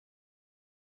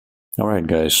Alright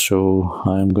guys, so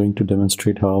I'm going to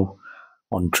demonstrate how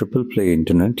on Tripleplay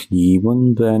internet,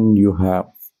 even when you have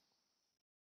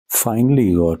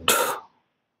finally got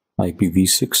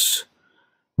IPv6,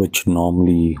 which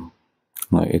normally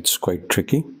it's quite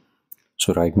tricky.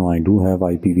 So right now I do have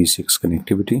IPv6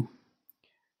 connectivity.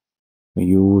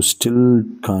 You still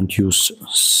can't use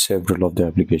several of the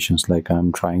applications. Like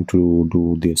I'm trying to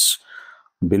do this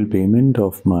bill payment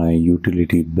of my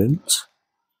utility bills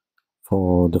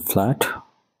for the flat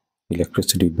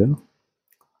electricity bill.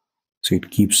 So it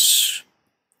keeps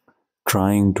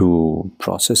trying to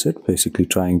process it, basically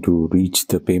trying to reach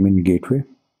the payment gateway.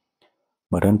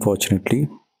 But unfortunately,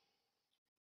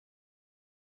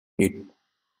 it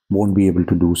won't be able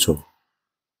to do so.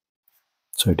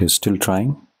 So it is still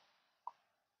trying.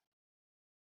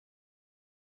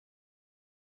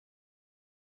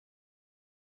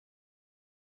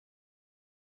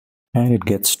 And it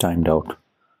gets timed out.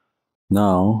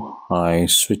 Now I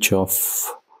switch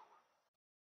off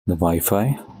the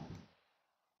Wi-Fi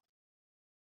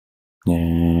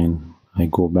and I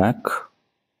go back.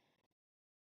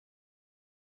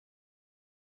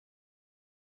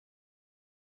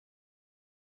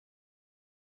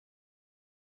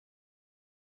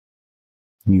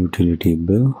 Utility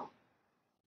bill.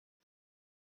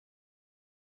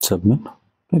 Submit.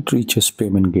 It reaches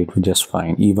payment gateway just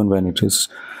fine, even when it is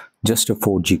just a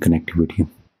 4G connectivity.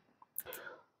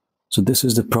 So this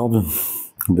is the problem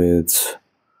with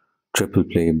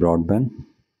Tripleplay Broadband.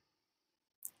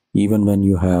 Even when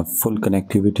you have full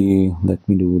connectivity, let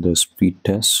me do the speed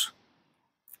test.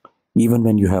 Even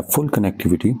when you have full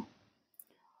connectivity,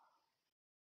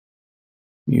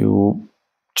 you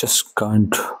just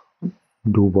can't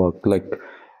do work. Like,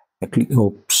 at least,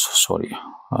 oops, sorry,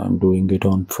 I'm doing it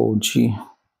on 4G.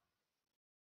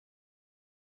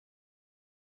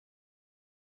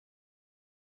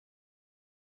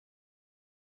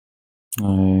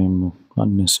 I'm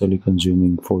unnecessarily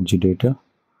consuming 4G data.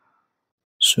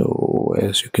 So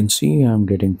as you can see, I'm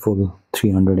getting full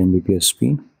 300 Mbps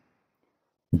speed.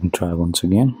 Let me try once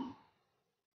again.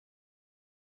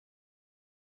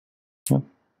 Yep.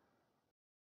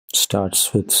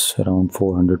 Starts with around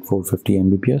 450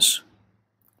 Mbps.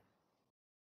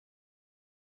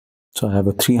 So I have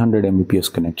a 300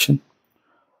 Mbps connection.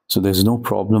 So there's no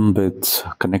problem with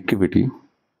connectivity.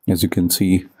 As you can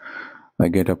see, I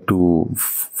get up to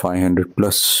 500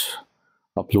 plus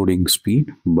uploading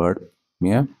speed, but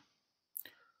yeah,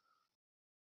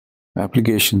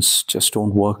 applications just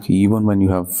don't work even when you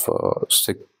have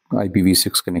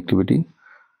IPv6 connectivity.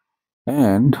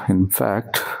 And in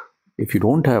fact, if you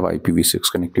don't have IPv6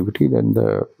 connectivity, then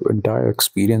the entire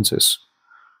experience is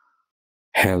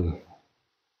hell.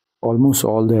 Almost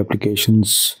all the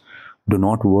applications do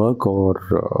not work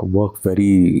or work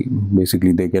very,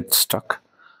 basically they get stuck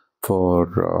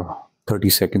for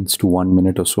 30 seconds to 1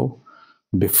 minute or so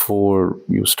before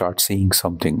you start seeing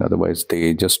something. Otherwise,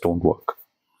 they just don't work.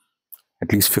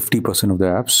 At least 50% of the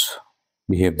apps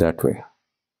behave that way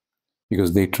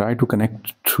because they try to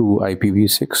connect through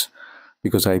IPv6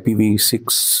 because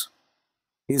IPv6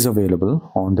 is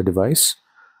available on the device,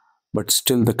 but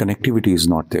still the connectivity is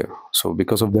not there. So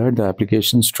because of that, the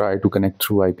applications try to connect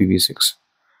through IPv6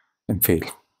 and fail.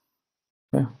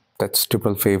 Yeah, that's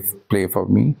Tripleplay for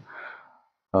me.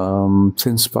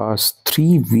 Since past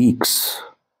 3 weeks,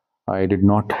 I did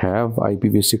not have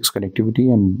IPv6 connectivity,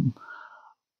 and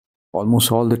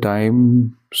almost all the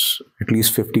time, at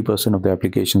least 50% of the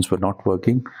applications were not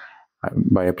working.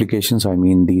 By applications, I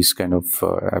mean these kind of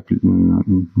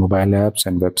mobile apps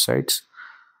and websites.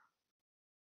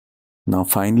 Now,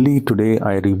 finally, today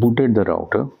I rebooted the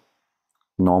router.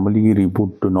 Normally,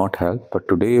 reboot do not help, but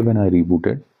today when I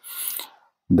rebooted,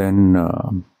 then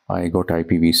I got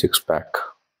IPv6 back.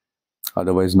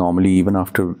 Otherwise, normally, even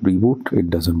after reboot, it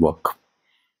doesn't work.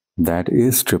 That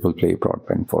is Tripleplay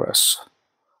Broadband for us.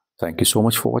 Thank you so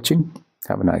much for watching.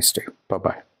 Have a nice day.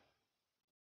 Bye-bye.